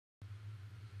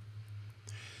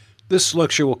This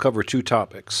lecture will cover two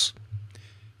topics.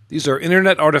 These are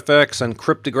Internet artifacts and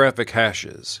cryptographic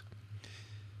hashes.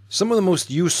 Some of the most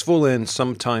useful and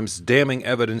sometimes damning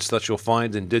evidence that you'll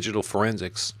find in digital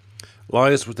forensics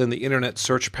lies within the Internet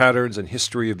search patterns and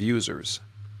history of users.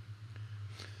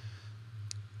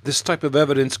 This type of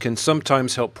evidence can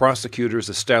sometimes help prosecutors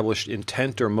establish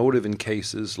intent or motive in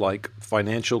cases like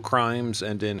financial crimes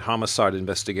and in homicide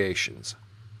investigations.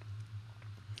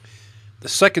 The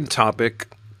second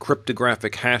topic,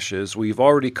 cryptographic hashes, we've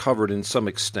already covered in some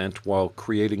extent while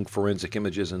creating forensic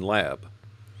images in lab.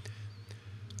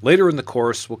 Later in the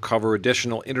course, we'll cover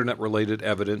additional Internet-related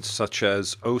evidence such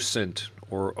as OSINT,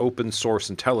 or Open Source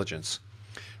Intelligence,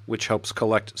 which helps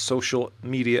collect social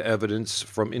media evidence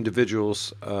from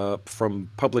individuals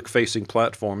from public-facing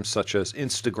platforms such as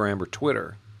Instagram or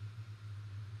Twitter.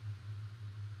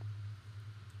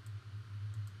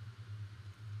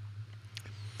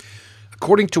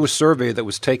 According to a survey that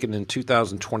was taken in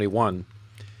 2021,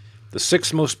 the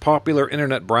 6 most popular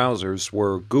Internet browsers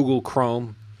were Google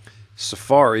Chrome,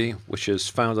 Safari, which is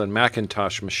found on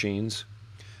Macintosh machines,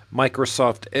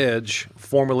 Microsoft Edge,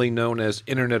 formerly known as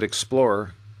Internet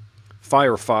Explorer,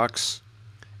 Firefox,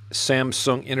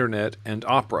 Samsung Internet, and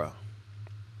Opera.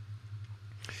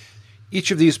 Each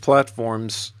of these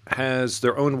platforms has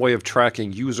their own way of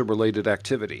tracking user-related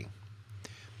activity.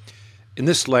 In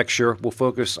this lecture, we'll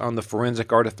focus on the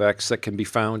forensic artifacts that can be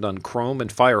found on Chrome and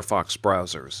Firefox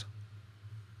browsers.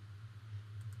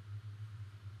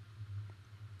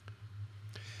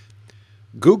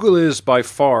 Google is by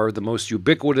far the most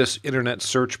ubiquitous Internet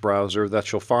search browser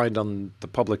that you'll find on the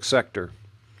public sector.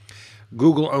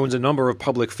 Google owns a number of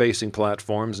public-facing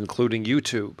platforms, including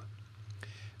YouTube.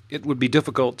 It would be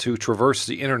difficult to traverse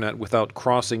the Internet without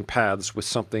crossing paths with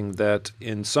something that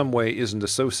in some way isn't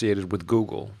associated with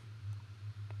Google.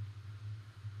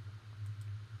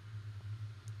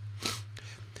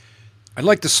 I'd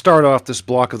like to start off this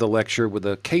block of the lecture with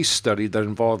a case study that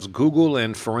involves Google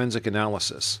and forensic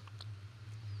analysis.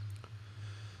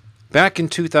 Back in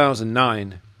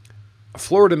 2009, a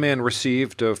Florida man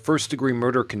received a first-degree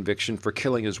murder conviction for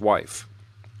killing his wife.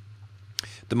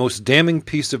 The most damning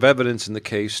piece of evidence in the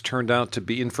case turned out to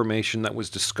be information that was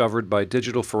discovered by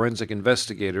digital forensic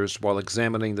investigators while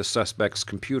examining the suspect's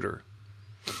computer.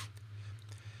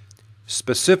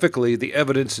 Specifically, the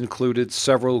evidence included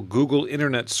several Google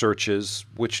Internet searches,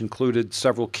 which included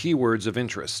several keywords of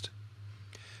interest.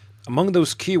 Among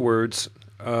those keywords,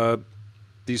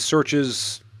 these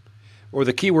searches, or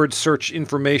the keyword search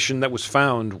information that was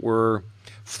found, were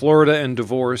Florida and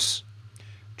divorce,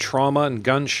 trauma and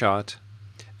gunshot,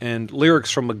 and lyrics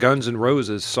from a Guns N'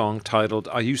 Roses song titled,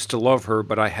 "I Used to Love Her,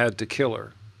 But I Had to Kill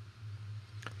Her."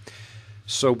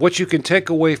 So what you can take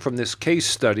away from this case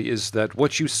study is that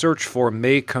what you search for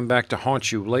may come back to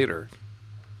haunt you later.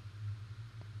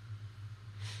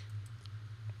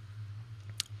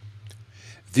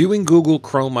 Viewing Google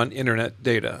Chrome on Internet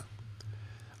data.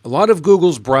 A lot of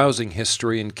Google's browsing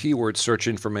history and keyword search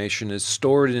information is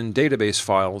stored in database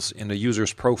files in a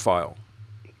user's profile.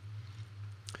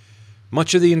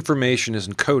 Much of the information is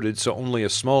encoded, so only a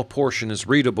small portion is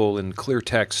readable in clear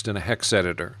text in a hex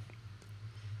editor.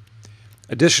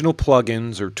 Additional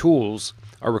plugins or tools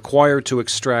are required to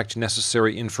extract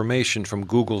necessary information from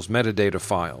Google's metadata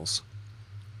files.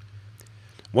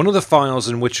 One of the files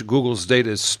in which Google's data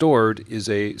is stored is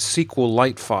a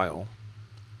SQLite file.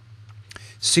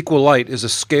 SQLite is a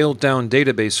scaled-down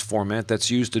database format that's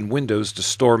used in Windows to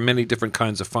store many different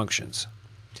kinds of functions.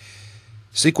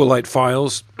 SQLite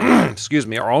files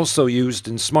are also used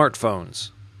in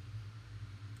smartphones.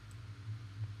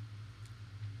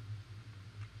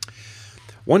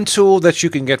 One tool that you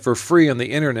can get for free on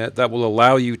the Internet that will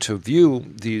allow you to view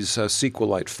these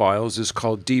SQLite files is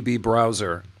called DB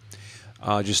Browser.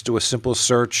 Just do a simple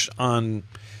search on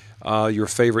your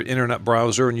favorite Internet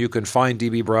browser and you can find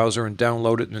DB Browser and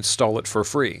download it and install it for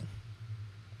free.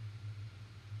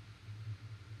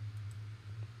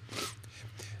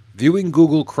 Viewing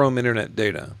Google Chrome Internet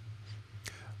data.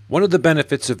 One of the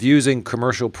benefits of using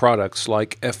commercial products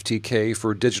like FTK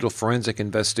for digital forensic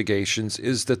investigations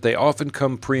is that they often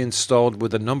come pre-installed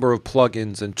with a number of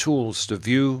plugins and tools to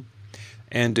view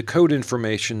and decode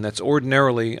information that's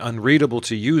ordinarily unreadable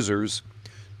to users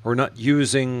or not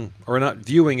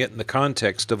viewing it in the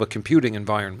context of a computing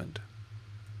environment.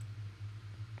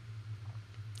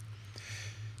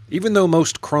 Even though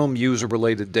most Chrome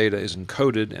user-related data is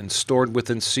encoded and stored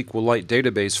within SQLite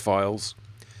database files,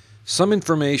 some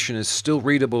information is still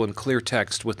readable in clear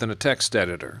text within a text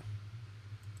editor.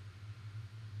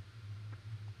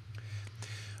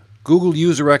 Google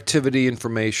user activity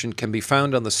information can be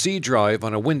found on the C drive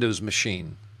on a Windows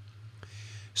machine.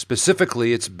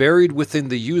 Specifically, it's buried within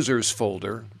the Users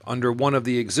folder under one of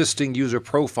the existing user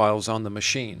profiles on the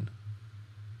machine.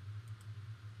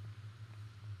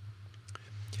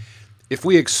 If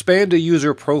we expand a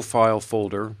user profile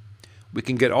folder, we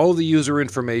can get all the user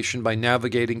information by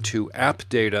navigating to App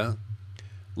Data,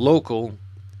 Local,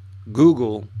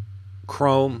 Google,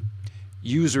 Chrome,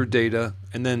 User Data,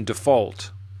 and then Default.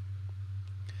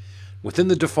 Within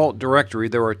the default directory,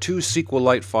 there are two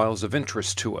SQLite files of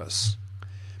interest to us.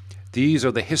 These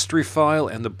are the history file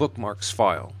and the bookmarks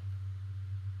file.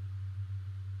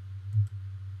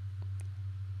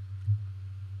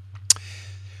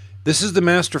 This is the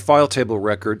master file table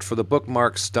record for the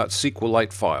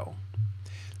bookmarks.sqlite file.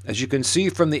 As you can see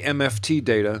from the MFT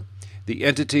data, the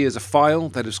entity is a file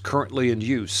that is currently in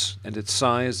use, and its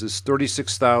size is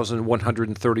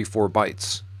 36,134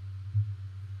 bytes.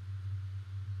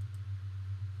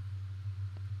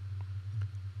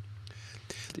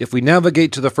 If we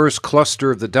navigate to the first cluster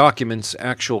of the document's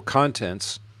actual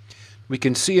contents, we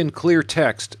can see in clear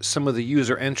text some of the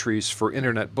user entries for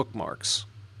Internet bookmarks.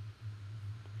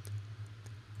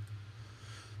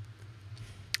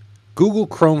 Google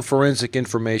Chrome forensic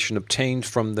information obtained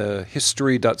from the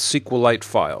history.sqlite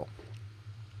file.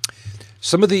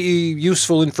 Some of the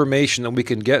useful information that we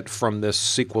can get from this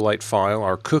SQLite file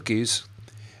are cookies.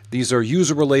 These are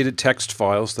user-related text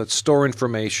files that store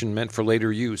information meant for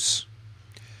later use.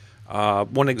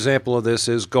 One example of this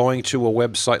is going to a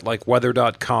website like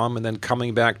weather.com and then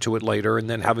coming back to it later and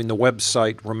then having the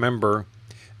website remember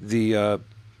the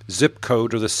zip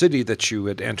code or the city that you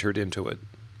had entered into it.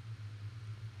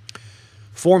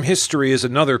 Form history is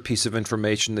another piece of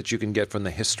information that you can get from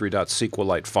the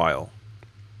history.sqlite file.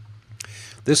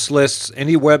 This lists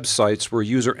any websites where a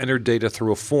user entered data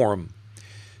through a form,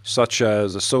 such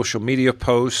as a social media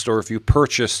post or if you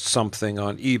purchased something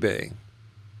on eBay.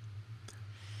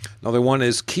 Another one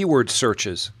is keyword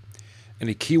searches.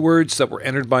 Any keywords that were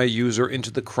entered by a user into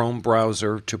the Chrome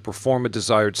browser to perform a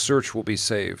desired search will be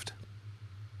saved.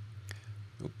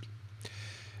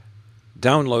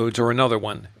 Downloads are another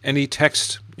one. Any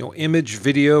text, image,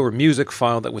 video, or music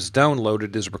file that was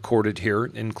downloaded is recorded here,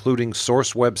 including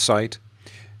source website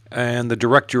and the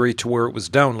directory to where it was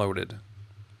downloaded.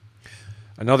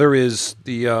 Another is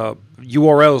the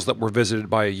URLs that were visited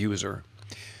by a user.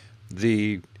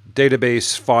 The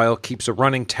database file keeps a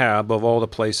running tab of all the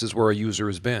places where a user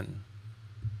has been.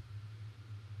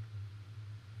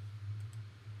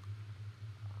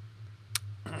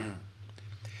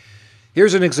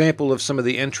 Here's an example of some of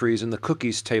the entries in the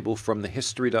cookies table from the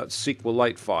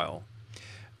history.sqlite file.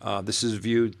 This is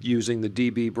viewed using the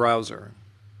DB browser.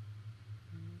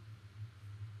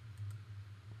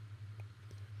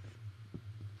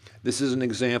 This is an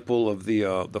example of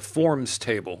the forms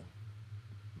table.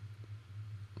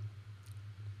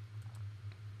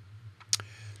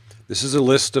 This is a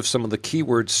list of some of the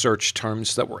keyword search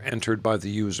terms that were entered by the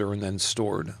user and then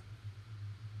stored.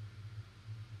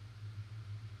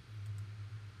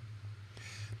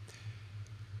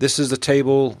 This is a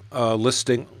table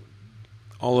listing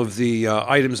all of the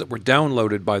items that were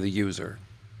downloaded by the user.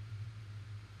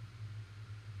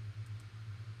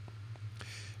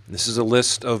 And this is a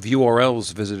list of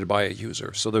URLs visited by a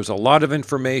user. So there's a lot of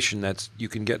information that you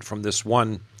can get from this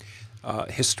one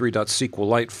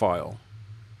history.sqlite file.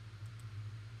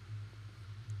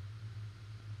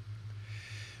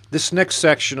 This next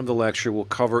section of the lecture will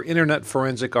cover Internet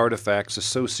forensic artifacts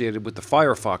associated with the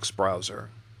Firefox browser.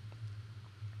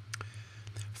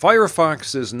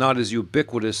 Firefox is not as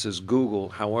ubiquitous as Google,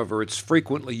 however, it's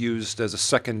frequently used as a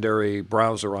secondary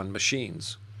browser on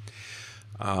machines.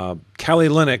 Kali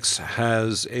Linux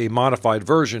has a modified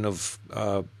version of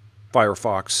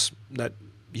Firefox that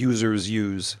users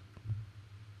use.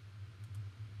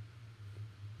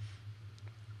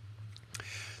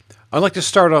 I'd like to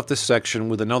start off this section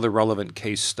with another relevant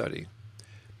case study.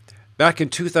 Back in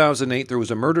 2008, there was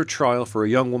a murder trial for a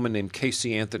young woman named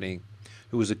Casey Anthony,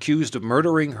 who was accused of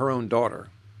murdering her own daughter.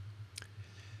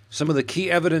 Some of the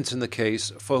key evidence in the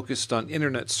case focused on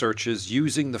internet searches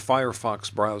using the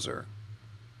Firefox browser.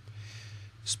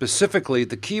 Specifically,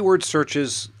 the keyword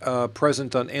searches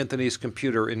present on Anthony's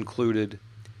computer included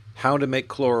how to make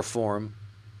chloroform,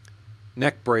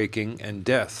 neck breaking, and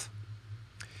death.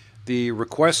 The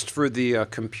request for the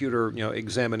computer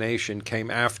examination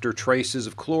came after traces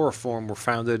of chloroform were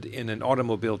found in an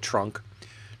automobile trunk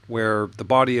where the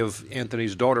body of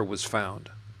Anthony's daughter was found.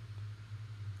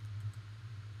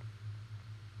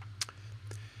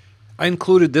 I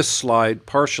included this slide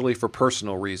partially for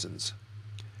personal reasons.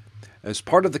 As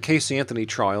part of the Casey Anthony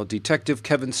trial, Detective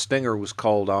Kevin Stenger was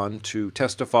called on to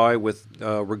testify with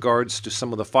regards to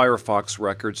some of the Firefox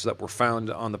records that were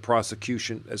found on the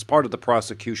prosecution as part of the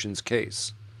prosecution's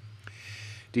case.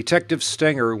 Detective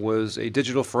Stenger was a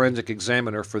digital forensic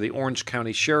examiner for the Orange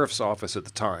County Sheriff's Office at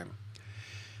the time.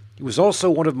 He was also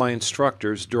one of my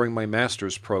instructors during my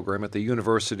master's program at the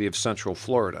University of Central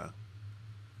Florida.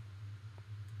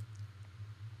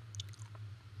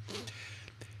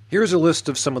 Here's a list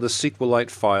of some of the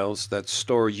SQLite files that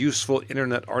store useful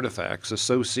Internet artifacts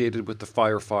associated with the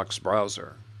Firefox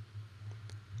browser.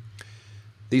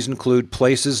 These include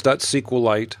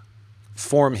places.sqlite,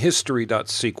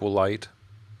 formhistory.sqlite,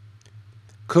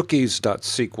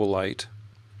 cookies.sqlite,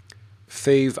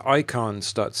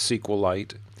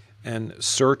 faveicons.sqlite, and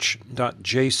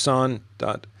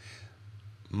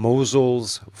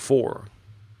search.json.mosels4.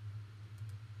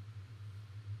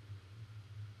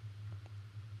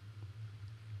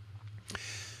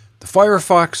 The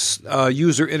Firefox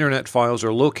user internet files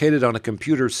are located on a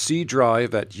computer's C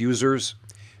drive at users,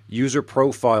 user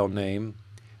profile name,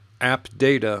 app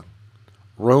data,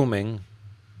 roaming,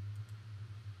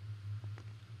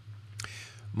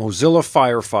 Mozilla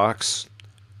Firefox,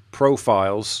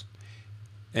 profiles,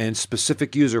 and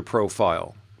specific user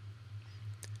profile.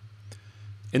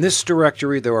 In this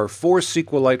directory, there are 4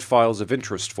 SQLite files of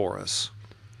interest for us.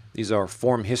 These are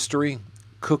form history,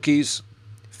 cookies,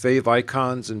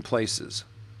 favicons, and places.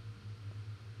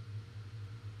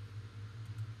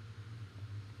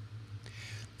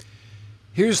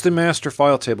 Here's the master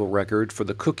file table record for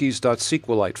the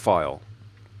cookies.sqlite file.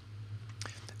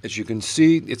 As you can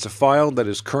see, it's a file that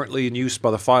is currently in use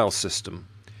by the file system.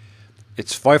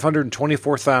 It's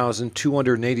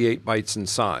 524,288 bytes in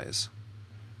size.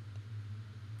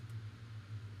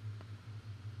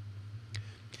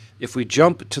 If we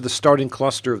jump to the starting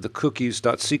cluster of the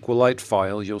cookies.sqlite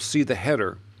file, you'll see the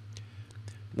header,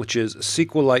 which is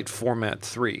SQLite format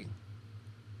 3.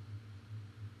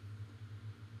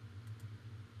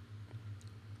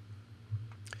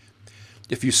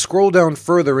 If you scroll down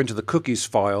further into the cookies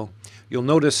file, you'll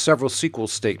notice several SQL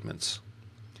statements.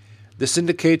 This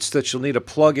indicates that you'll need a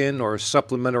plugin or a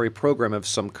supplementary program of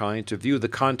some kind to view the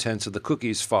contents of the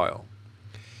cookies file.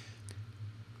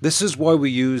 This is why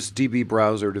we use DB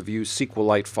Browser to view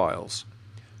SQLite files.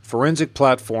 Forensic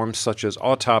platforms such as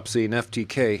Autopsy and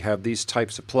FTK have these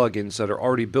types of plugins that are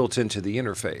already built into the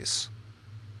interface.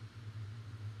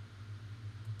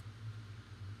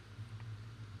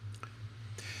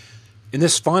 In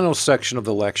this final section of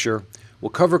the lecture,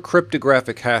 we'll cover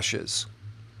cryptographic hashes.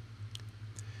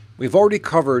 We've already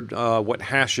covered what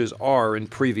hashes are in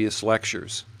previous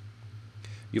lectures.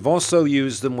 You've also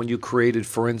used them when you created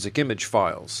forensic image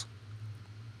files.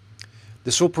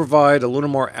 This will provide a little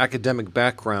more academic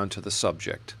background to the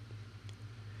subject.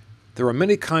 There are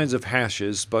many kinds of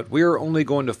hashes, but we are only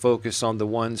going to focus on the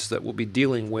ones that we'll be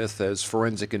dealing with as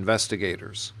forensic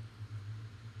investigators.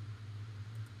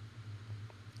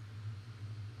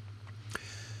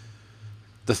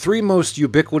 The 3 most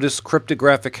ubiquitous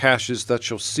cryptographic hashes that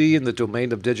you'll see in the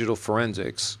domain of digital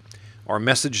forensics are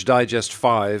Message Digest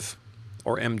 5,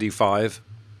 or MD5,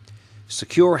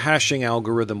 Secure Hashing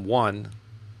Algorithm 1,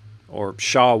 or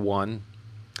SHA-1,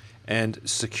 and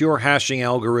Secure Hashing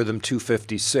Algorithm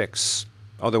 256,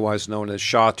 otherwise known as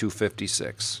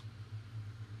SHA-256.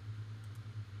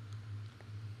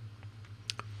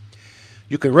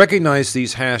 You can recognize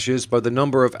these hashes by the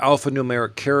number of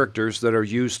alphanumeric characters that are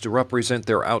used to represent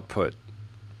their output.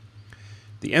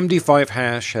 The MD5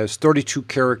 hash has 32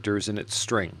 characters in its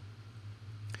string.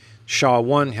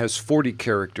 SHA-1 has 40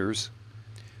 characters,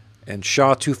 and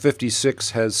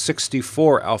SHA-256 has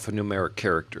 64 alphanumeric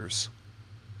characters.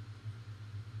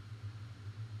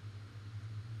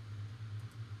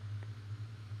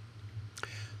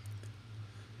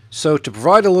 So to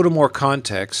provide a little more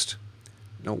context,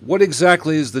 what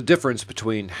exactly is the difference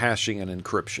between hashing and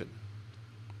encryption?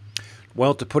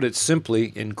 Well, to put it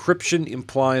simply, encryption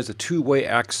implies a two-way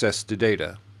access to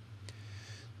data.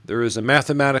 There is a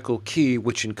mathematical key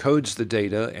which encodes the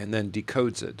data and then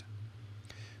decodes it.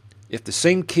 If the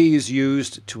same key is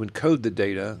used to encode the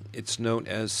data, it's known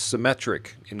as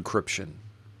symmetric encryption.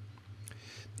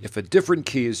 If a different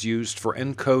key is used for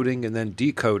encoding and then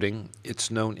decoding, it's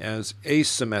known as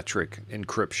asymmetric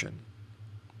encryption.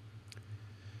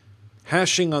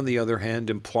 Hashing, on the other hand,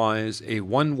 implies a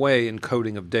one-way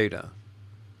encoding of data.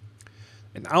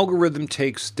 An algorithm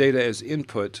takes data as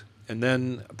input and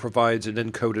then provides an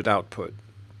encoded output.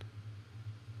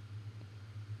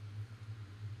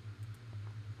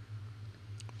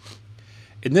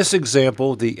 In this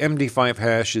example, the MD5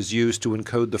 hash is used to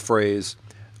encode the phrase,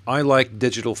 "I like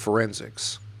digital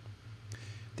forensics."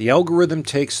 The algorithm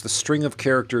takes the string of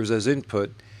characters as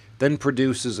input, then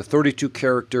produces a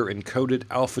 32-character encoded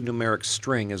alphanumeric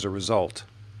string as a result.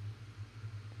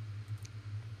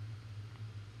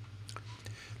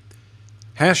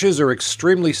 Hashes are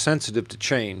extremely sensitive to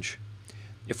change.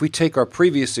 If we take our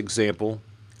previous example,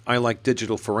 I like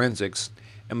digital forensics,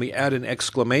 and we add an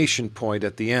exclamation point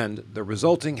at the end, the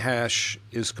resulting hash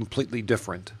is completely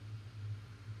different.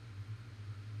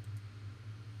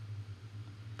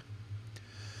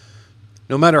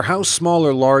 No matter how small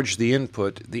or large the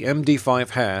input, the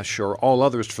MD5 hash, or all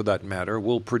others for that matter,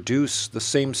 will produce the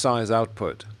same size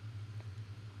output.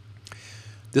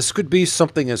 This could be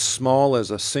something as small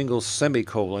as a single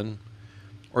semicolon,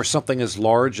 or something as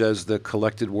large as the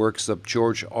collected works of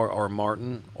George R.R.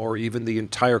 Martin, or even the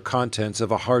entire contents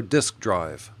of a hard disk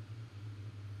drive.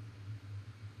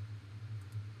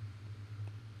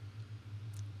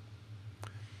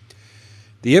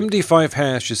 The MD5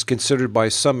 hash is considered by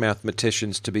some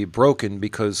mathematicians to be broken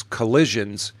because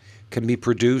collisions can be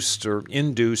produced or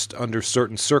induced under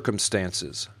certain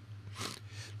circumstances.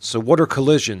 So what are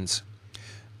collisions?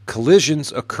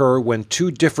 Collisions occur when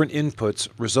two different inputs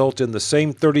result in the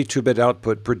same 32-bit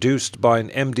output produced by an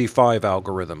MD5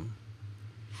 algorithm.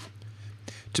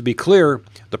 To be clear,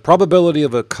 the probability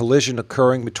of a collision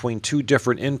occurring between two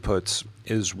different inputs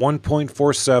is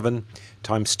 1.47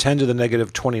 times 10 to the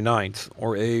negative 29th,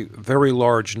 or a very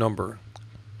large number.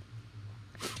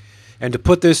 And to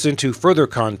put this into further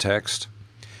context,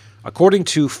 according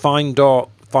to findlaw.com,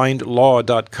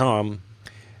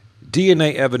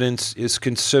 DNA evidence is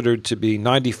considered to be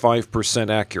 95%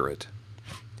 accurate.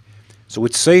 So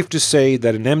it's safe to say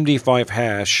that an MD5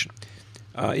 hash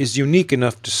is unique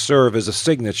enough to serve as a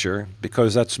signature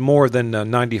because that's more than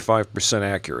 95%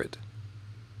 accurate.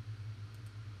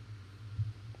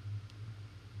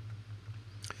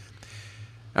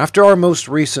 After our most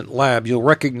recent lab, you'll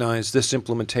recognize this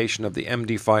implementation of the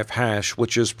MD5 hash,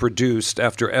 which is produced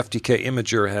after FTK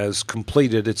Imager has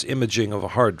completed its imaging of a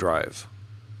hard drive.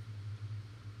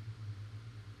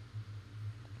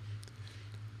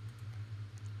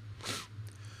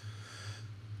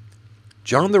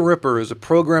 John the Ripper is a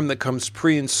program that comes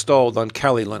pre-installed on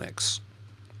Kali Linux.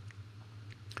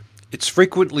 It's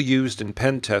frequently used in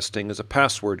pen testing as a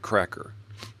password cracker.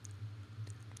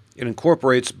 It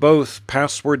incorporates both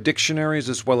password dictionaries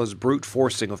as well as brute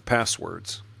forcing of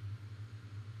passwords.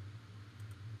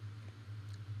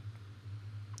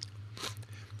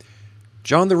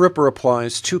 John the Ripper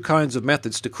applies two kinds of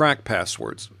methods to crack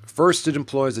passwords. First, it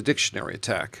employs a dictionary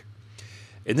attack.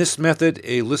 In this method,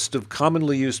 a list of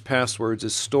commonly used passwords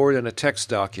is stored in a text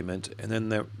document, and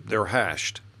then they're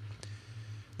hashed.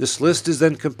 This list is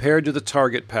then compared to the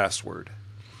target password.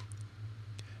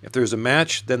 If there's a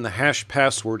match, then the hashed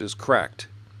password is cracked.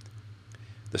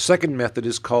 The second method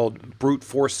is called brute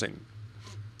forcing.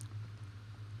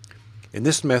 In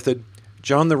this method,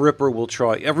 John the Ripper will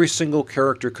try every single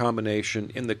character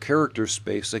combination in the character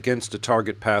space against a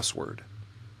target password.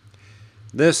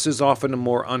 This is often a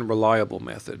more unreliable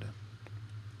method.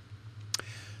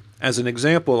 As an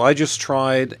example, I just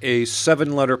tried a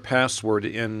 7-letter password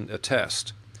in a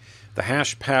test. The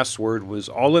hash password was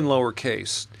all in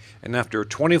lowercase, and after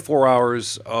 24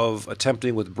 hours of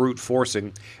attempting with brute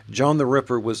forcing, John the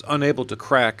Ripper was unable to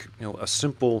crack a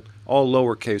simple all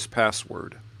lowercase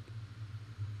password.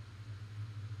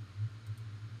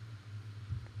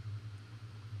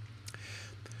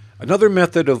 Another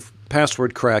method of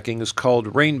password cracking is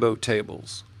called rainbow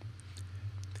tables.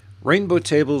 Rainbow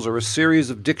tables are a series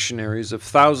of dictionaries of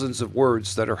thousands of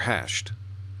words that are hashed.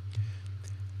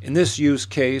 In this use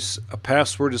case, a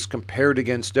password is compared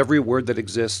against every word that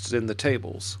exists in the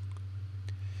tables.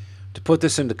 To put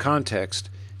this into context,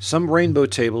 some rainbow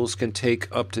tables can take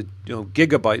up to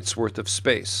gigabytes worth of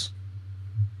space.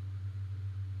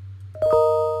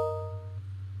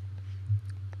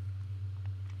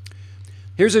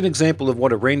 Here's an example of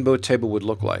what a rainbow table would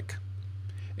look like.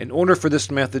 In order for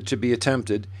this method to be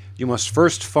attempted, you must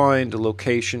first find a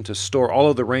location to store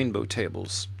all of the rainbow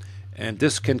tables, and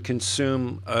this can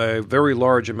consume a very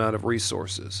large amount of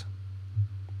resources.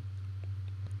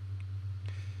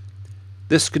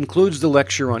 This concludes the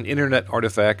lecture on Internet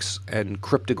artifacts and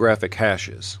cryptographic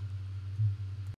hashes.